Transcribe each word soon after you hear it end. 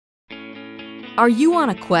Are you on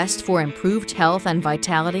a quest for improved health and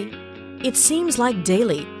vitality? It seems like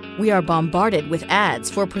daily we are bombarded with ads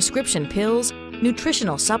for prescription pills,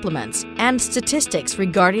 nutritional supplements, and statistics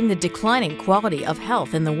regarding the declining quality of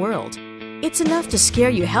health in the world. It's enough to scare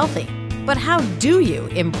you healthy, but how do you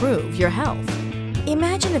improve your health?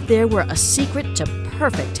 Imagine if there were a secret to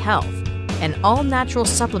perfect health, an all-natural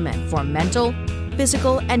supplement for mental,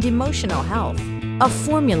 physical, and emotional health, a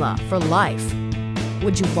formula for life.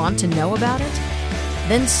 Would you want to know about it?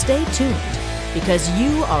 Then stay tuned, because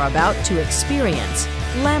you are about to experience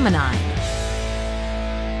Laminine.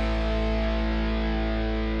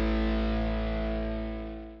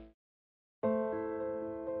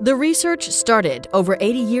 The research started over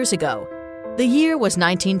 80 years ago. The year was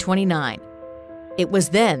 1929. It was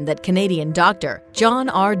then that Canadian doctor John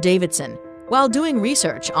R. Davidson, while doing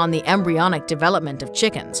research on the embryonic development of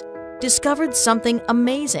chickens, discovered something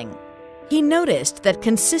amazing. He noticed that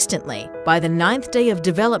consistently, by the 9th day of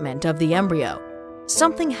development of the embryo,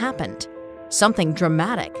 something happened, something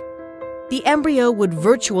dramatic. The embryo would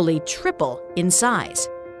virtually triple in size.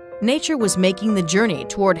 Nature was making the journey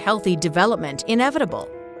toward healthy development inevitable.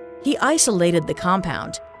 He isolated the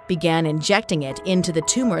compound, began injecting it into the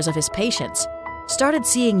tumors of his patients, started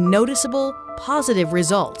seeing noticeable, positive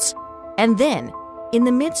results, and then, in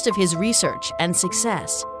the midst of his research and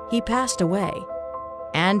success, he passed away.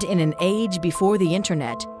 And in an age before the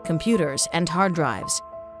internet, computers, and hard drives,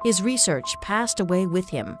 his research passed away with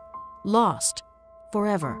him, lost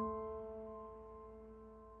forever.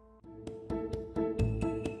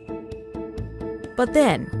 But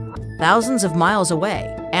then, thousands of miles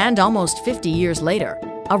away, and almost 50 years later,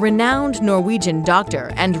 a renowned Norwegian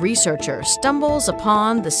doctor and researcher stumbles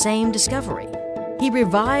upon the same discovery. He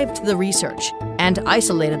revived the research and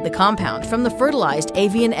isolated the compound from the fertilized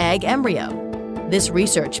avian egg embryo. This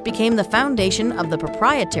research became the foundation of the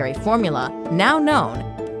proprietary formula now known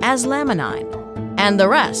as Laminine. And the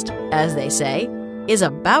rest, as they say, is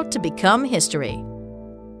about to become history.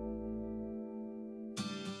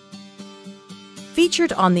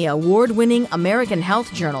 Featured on the award-winning American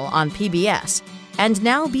Health Journal on PBS, and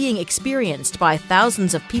now being experienced by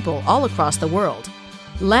thousands of people all across the world,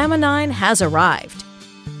 Laminine has arrived.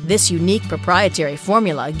 This unique proprietary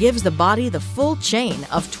formula gives the body the full chain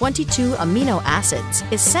of 22 amino acids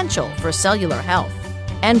essential for cellular health.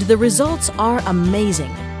 And the results are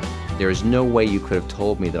amazing. There is no way you could have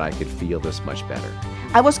told me that I could feel this much better.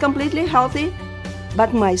 I was completely healthy,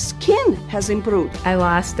 but my skin has improved. I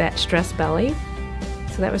lost that stress belly,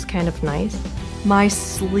 so that was kind of nice. My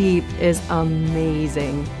sleep is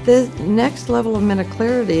amazing. The next level of mental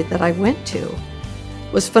clarity that I went to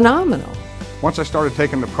was phenomenal. Once I started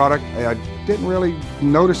taking the product, I didn't really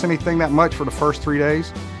notice anything that much for the first 3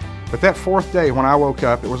 days. But that 4th day when I woke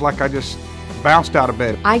up, it was like I just bounced out of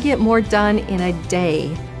bed. I get more done in a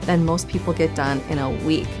day than most people get done in a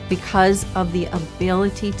week because of the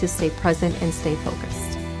ability to stay present and stay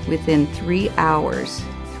focused. Within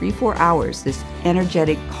 4 hours, this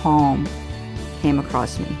energetic calm came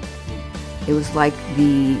across me. It was like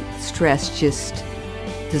the stress just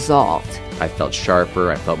dissolved. I felt sharper,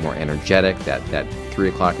 I felt more energetic. That 3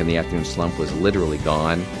 o'clock in the afternoon slump was literally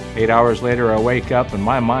gone. 8 hours later, I wake up and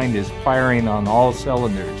my mind is firing on all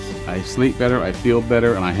cylinders. I sleep better, I feel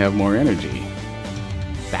better, and I have more energy.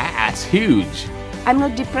 That's huge. I'm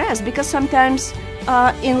not depressed because sometimes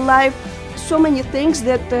in life, so many things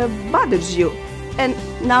that bothers you. And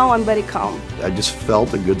now I'm very calm. I just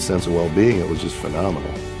felt a good sense of well-being. It was just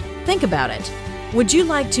phenomenal. Think about it. Would you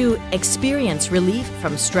like to experience relief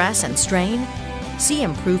from stress and strain? See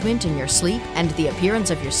improvement in your sleep and the appearance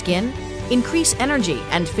of your skin? Increase energy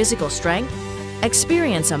and physical strength?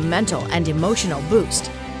 Experience a mental and emotional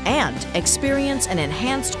boost? And experience an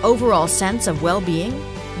enhanced overall sense of well-being?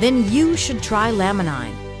 Then you should try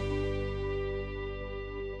Laminine.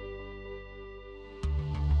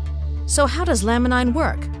 So how does Laminine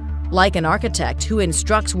work? Like an architect who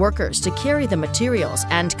instructs workers to carry the materials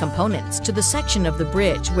and components to the section of the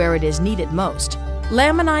bridge where it is needed most,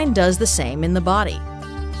 Laminine does the same in the body.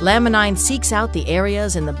 Laminine seeks out the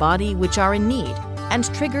areas in the body which are in need and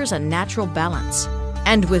triggers a natural balance.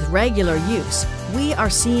 And with regular use, we are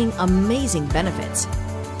seeing amazing benefits,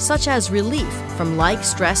 such as relief from like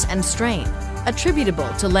stress and strain, attributable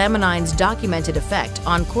to Laminine's documented effect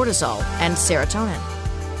on cortisol and serotonin.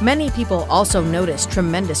 Many people also notice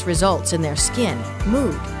tremendous results in their skin,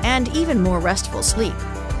 mood, and even more restful sleep.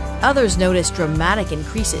 Others notice dramatic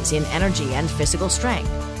increases in energy and physical strength,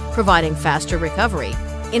 providing faster recovery,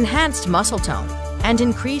 enhanced muscle tone, and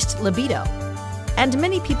increased libido. And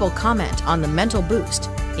many people comment on the mental boost,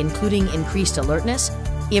 including increased alertness,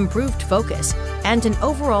 improved focus, and an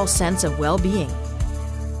overall sense of well-being.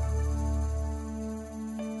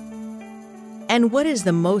 And what is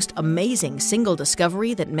the most amazing single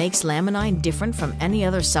discovery that makes Laminine different from any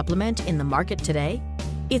other supplement in the market today?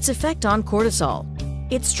 Its effect on cortisol.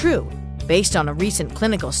 It's true. Based on a recent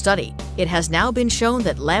clinical study, it has now been shown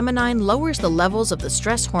that Laminine lowers the levels of the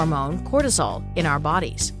stress hormone cortisol in our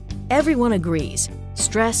bodies. Everyone agrees,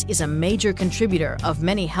 stress is a major contributor of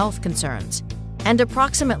many health concerns, and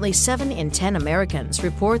approximately 7 in 10 Americans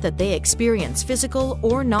report that they experience physical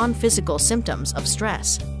or non-physical symptoms of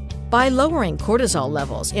stress. By lowering cortisol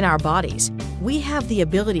levels in our bodies, we have the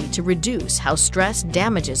ability to reduce how stress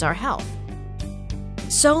damages our health.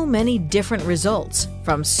 So many different results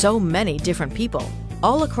from so many different people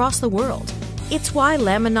all across the world. It's why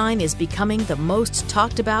Laminine is becoming the most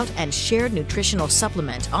talked about and shared nutritional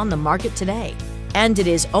supplement on the market today. And it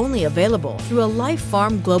is only available through a Life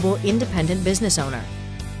Farm Global independent business owner.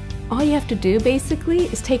 All you have to do basically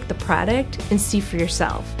is take the product and see for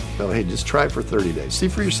yourself. So, hey, just try it for 30 days. See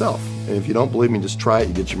for yourself. And if you don't believe me, just try it.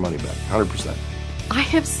 You get your money back, 100%. I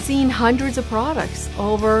have seen hundreds of products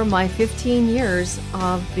over my 15 years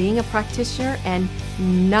of being a practitioner, and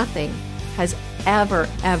nothing has ever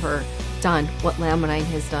done what Laminine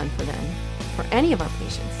has done for them, for any of our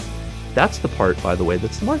patients. That's the part, by the way,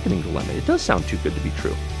 that's the marketing dilemma. It does sound too good to be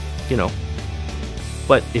true, you know.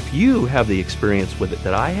 But if you have the experience with it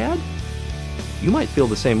that I had, you might feel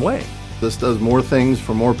the same way. This does more things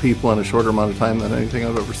for more people in a shorter amount of time than anything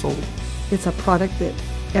I've ever sold. It's a product that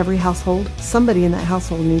every household, somebody in that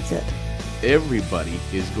household needs it. Everybody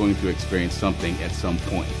is going to experience something at some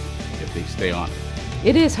point if they stay on it.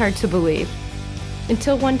 It is hard to believe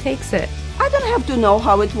until one takes it. I don't have to know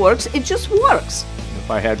how it works, it just works. If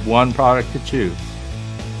I had one product to choose,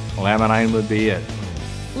 Laminine would be it.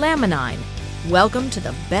 Laminine. Welcome to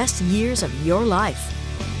the best years of your life.